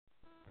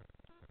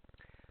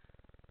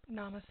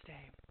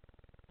Namaste.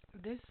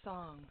 This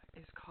song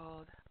is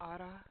called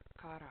Ara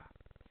Kara,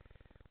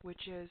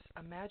 which is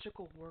a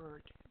magical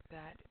word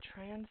that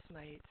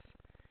translates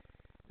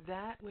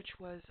that which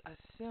was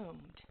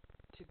assumed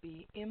to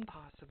be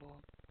impossible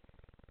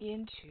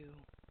into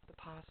the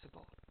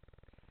possible.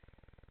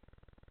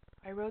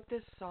 I wrote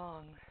this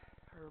song,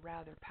 or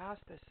rather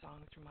passed this song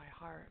through my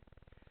heart,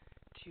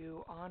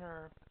 to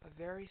honor a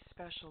very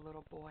special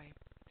little boy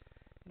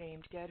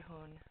named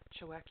Gedhun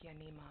Choekyi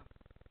Nyima.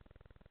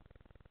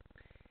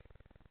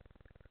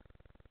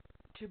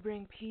 To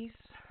bring peace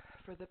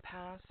for the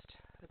past,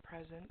 the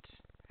present,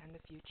 and the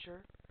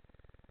future,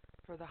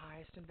 for the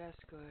highest and best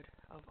good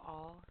of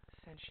all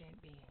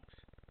sentient beings.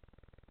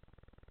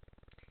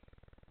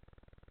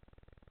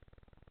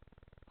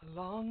 A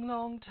long,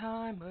 long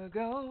time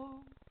ago,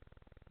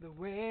 the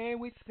way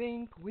we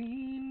think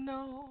we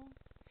know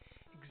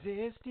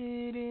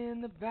existed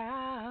in the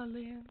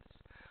balance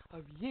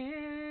of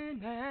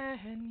yin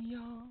and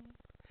yang.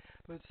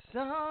 But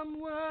some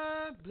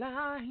were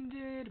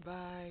blinded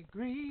by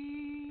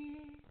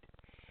greed,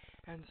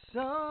 and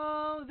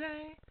so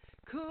they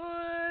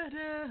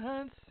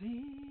couldn't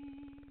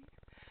see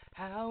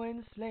how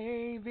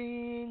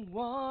enslaving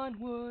one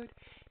would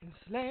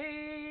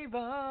enslave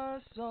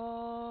us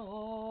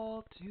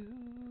all too.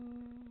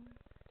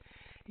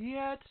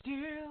 Yet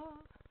still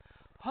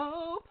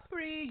hope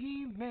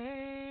remains,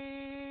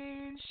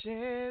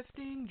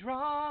 shifting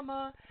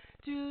drama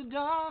to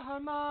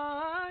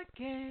dharma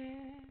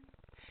again,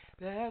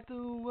 that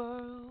the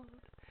world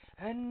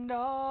and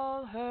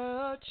all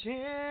her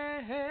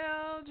children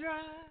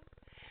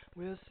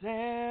will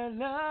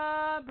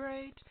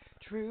celebrate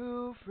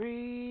true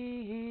freedom.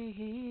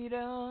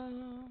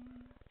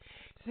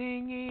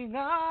 Singing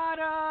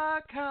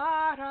Ara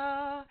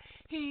Kara,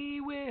 he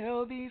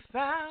will be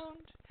found.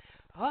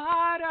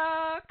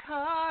 Ara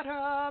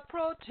Kara,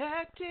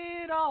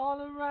 protected all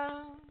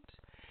around.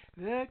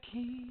 The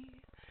key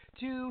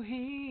to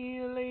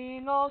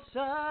healing all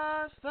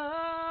suffering,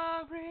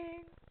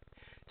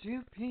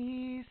 to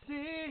piece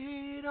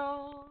it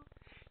all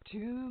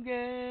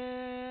together.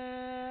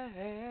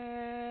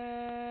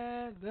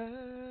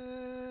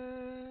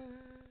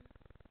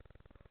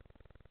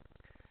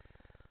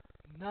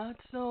 Not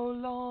so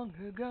long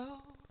ago,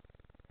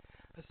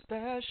 a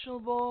special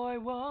boy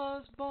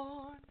was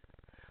born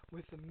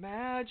with the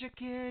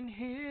magic in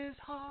his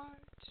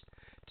heart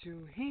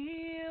to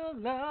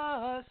heal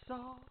us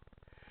all.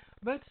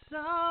 But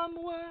some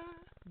were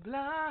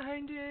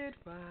blinded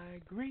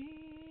by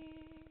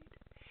greed,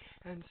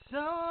 and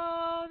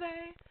so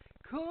they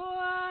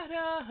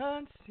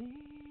couldn't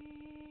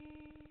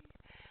see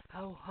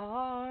how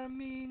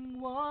harming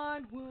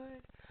one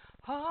would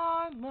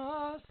harm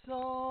us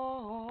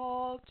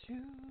all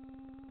too.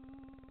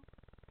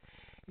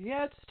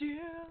 Yet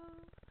still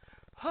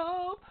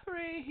hope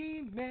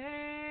remains,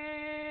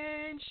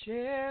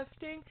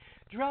 shifting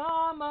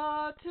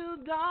drama to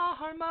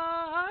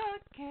dharma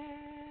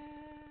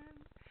again,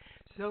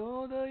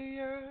 so the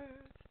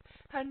earth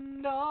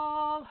and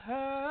all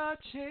her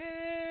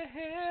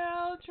children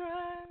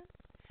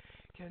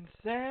can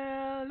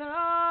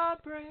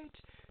celebrate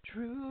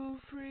true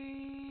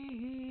freedom.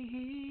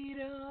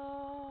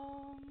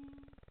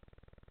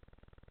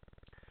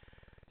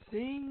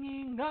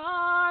 Singing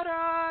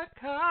Ara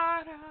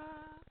Kara,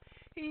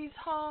 he's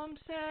home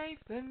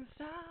safe and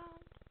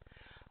sound.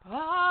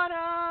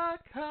 Ara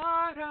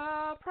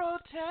Kara,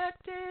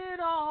 protected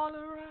all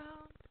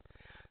around.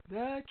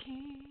 The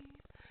key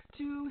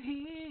to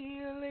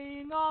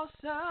healing all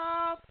suffering,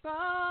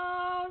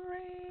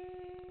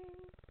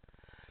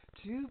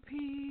 to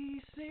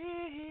piece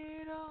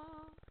it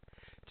all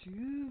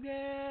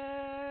together.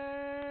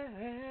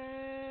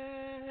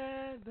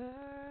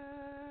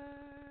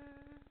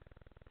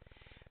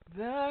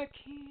 The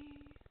key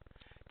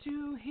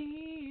to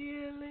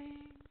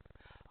healing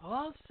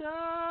all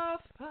suffering.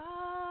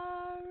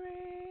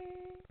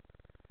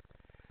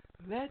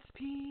 Let's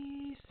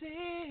piece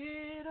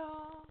it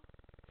all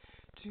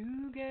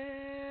together.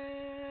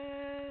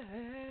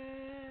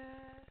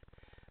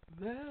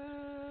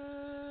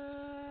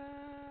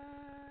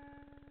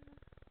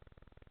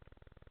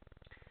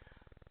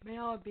 May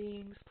all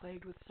beings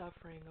plagued with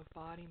suffering of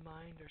body,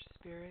 mind, or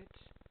spirit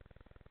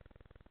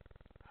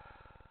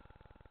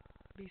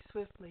be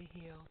swiftly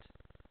healed,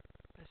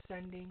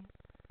 ascending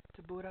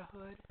to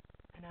Buddhahood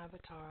and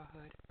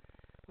Avatarahood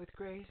with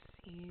grace,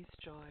 ease,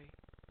 joy,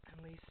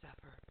 and least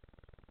effort.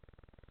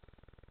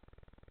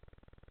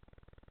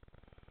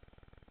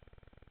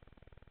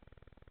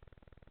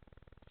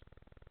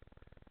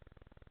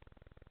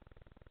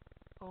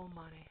 Om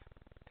Mani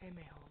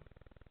Padme Hum.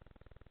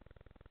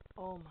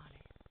 Om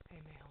Mani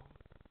Padme Hum.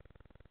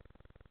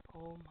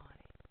 Om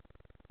Mani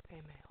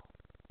Padme Hum.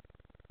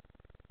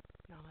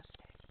 Namaste.